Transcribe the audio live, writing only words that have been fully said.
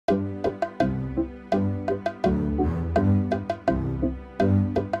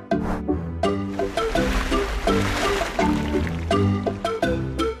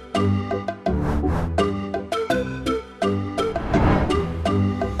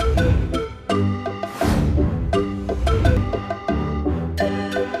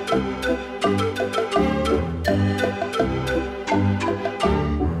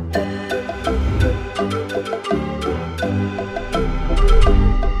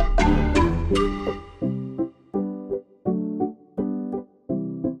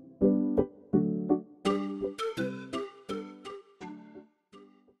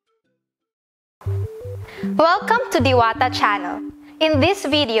Welcome to Diwata channel. In this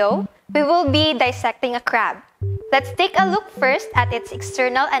video, we will be dissecting a crab. Let's take a look first at its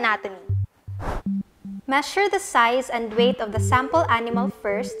external anatomy. Measure the size and weight of the sample animal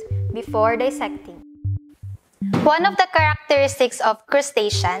first before dissecting. One of the characteristics of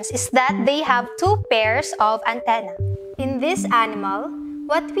crustaceans is that they have two pairs of antennae. In this animal,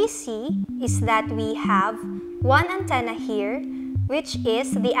 what we see is that we have one antenna here, which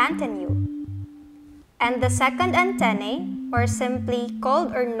is the antennule. And the second antennae, or simply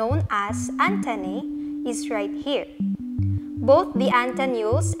called or known as antennae, is right here. Both the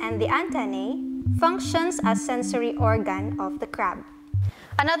antennules and the antennae functions as sensory organ of the crab.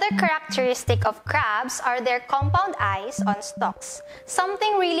 Another characteristic of crabs are their compound eyes on stalks.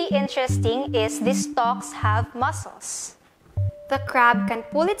 Something really interesting is these stalks have muscles. The crab can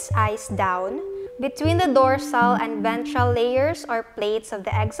pull its eyes down between the dorsal and ventral layers or plates of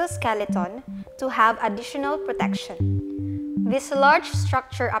the exoskeleton to have additional protection. This large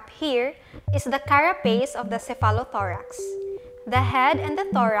structure up here is the carapace of the cephalothorax. The head and the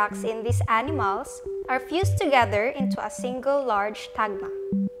thorax in these animals are fused together into a single large tagma.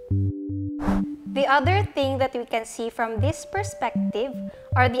 The other thing that we can see from this perspective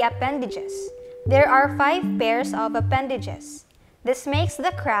are the appendages. There are 5 pairs of appendages. This makes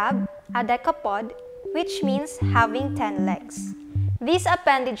the crab a decapod, which means having 10 legs. These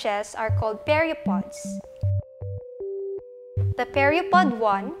appendages are called periopods. The periopod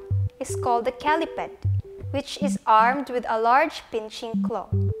 1 is called the caliped, which is armed with a large pinching claw.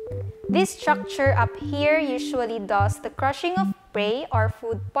 This structure up here usually does the crushing of prey or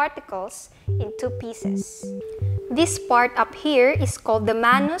food particles into pieces. This part up here is called the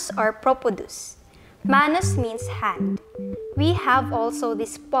manus or propodus. Manus means hand. We have also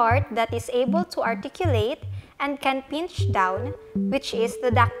this part that is able to articulate and can pinch down, which is the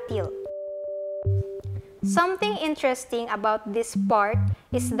dactyl. Something interesting about this part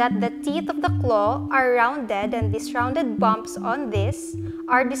is that the teeth of the claw are rounded, and these rounded bumps on this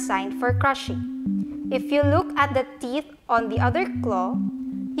are designed for crushing. If you look at the teeth on the other claw,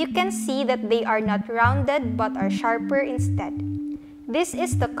 you can see that they are not rounded but are sharper instead. This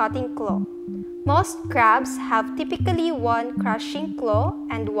is the cutting claw. Most crabs have typically one crushing claw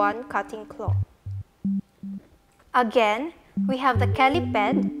and one cutting claw. Again, we have the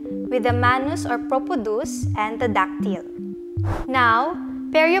caliped with the manus or propodus and the dactyl. Now,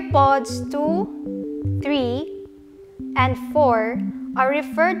 periopods 2, 3, and 4 are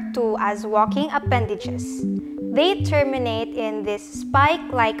referred to as walking appendages. They terminate in these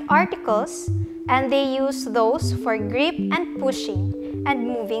spike-like articles, and they use those for grip and pushing and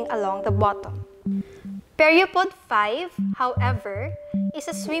moving along the bottom. Periopod 5, however, is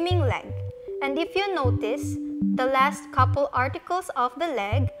a swimming leg, and if you notice, the last couple articles of the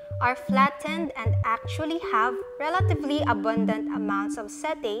leg are flattened and actually have relatively abundant amounts of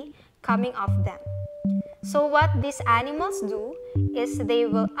setae coming off them. So what these animals do is they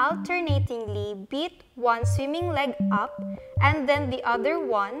will alternatingly beat one swimming leg up and then the other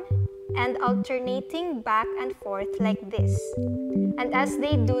one, and alternating back and forth like this. And as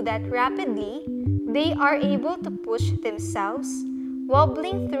they do that rapidly, they are able to push themselves,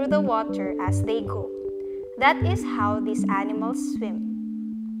 wobbling through the water as they go. That is how these animals swim.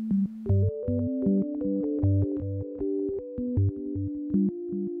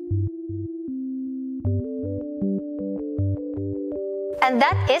 And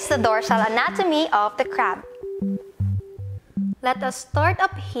that is the dorsal anatomy of the crab. Let us start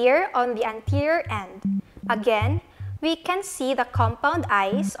up here on the anterior end. Again, we can see the compound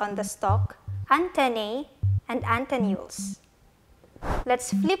eyes on the stalk, antennae, and antennules. Let's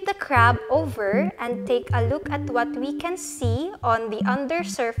flip the crab over and take a look at what we can see on the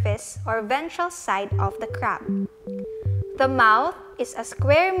undersurface or ventral side of the crab. The mouth is a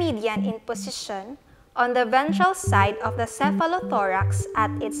square median in position on the ventral side of the cephalothorax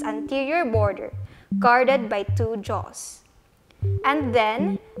at its anterior border, guarded by 2 jaws. And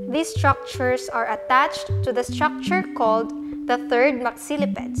then, these structures are attached to the structure called the third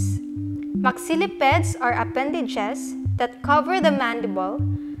maxillipeds. Maxillipeds are appendages that cover the mandible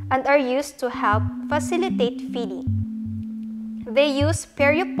and are used to help facilitate feeding. They use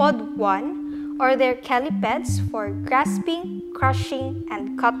periopod 1 or their calipeds for grasping, crushing,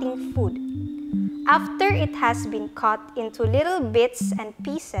 and cutting food. After it has been cut into little bits and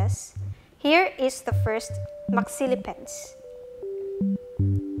pieces, here is the first maxillipeds.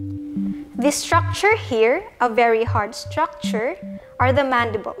 This structure here, a very hard structure, are the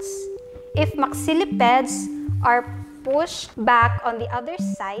mandibles. If maxillipeds are pushed back on the other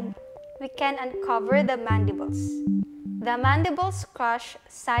side, we can uncover the mandibles. The mandibles crush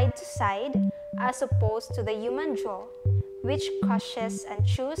side to side as opposed to the human jaw, which crushes and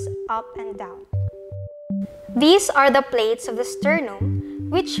chews up and down. These are the plates of the sternum,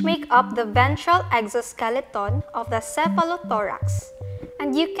 which make up the ventral exoskeleton of the cephalothorax.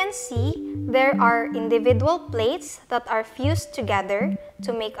 And you can see there are individual plates that are fused together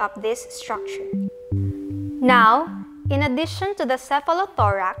to make up this structure. Now, in addition to the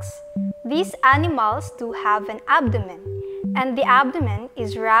cephalothorax, these animals do have an abdomen, and the abdomen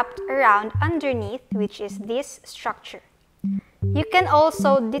is wrapped around underneath, which is this structure. You can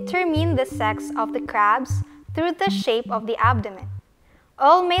also determine the sex of the crabs through the shape of the abdomen.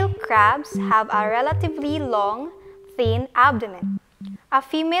 All male crabs have a relatively long, thin abdomen. A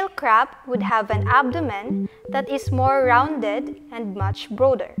female crab would have an abdomen that is more rounded and much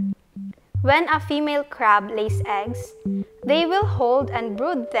broader. When a female crab lays eggs, they will hold and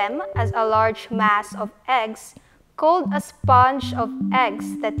brood them as a large mass of eggs called a sponge of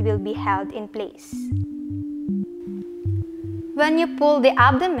eggs that will be held in place. When you pull the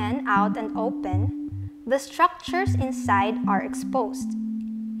abdomen out and open, the structures inside are exposed.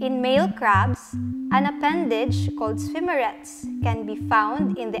 In male crabs, an appendage called swimmerets can be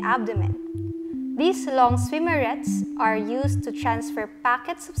found in the abdomen. These long swimmerets are used to transfer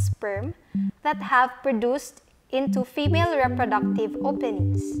packets of sperm that have produced into female reproductive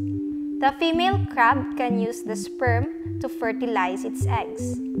openings. The female crab can use the sperm to fertilize its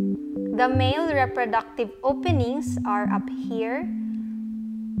eggs. The male reproductive openings are up here.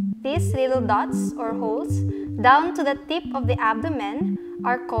 These little dots or holes down to the tip of the abdomen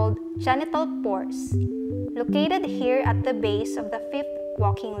are called genital pores, located here at the base of the fifth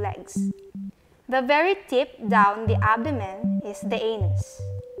walking legs. The very tip down the abdomen is the anus.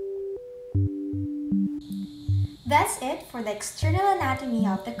 That's it for the external anatomy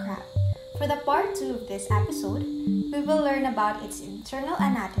of the crab. For the part 2 of this episode, we will learn about its internal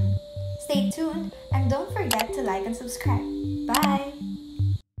anatomy. Stay tuned and don't forget to like and subscribe. Bye!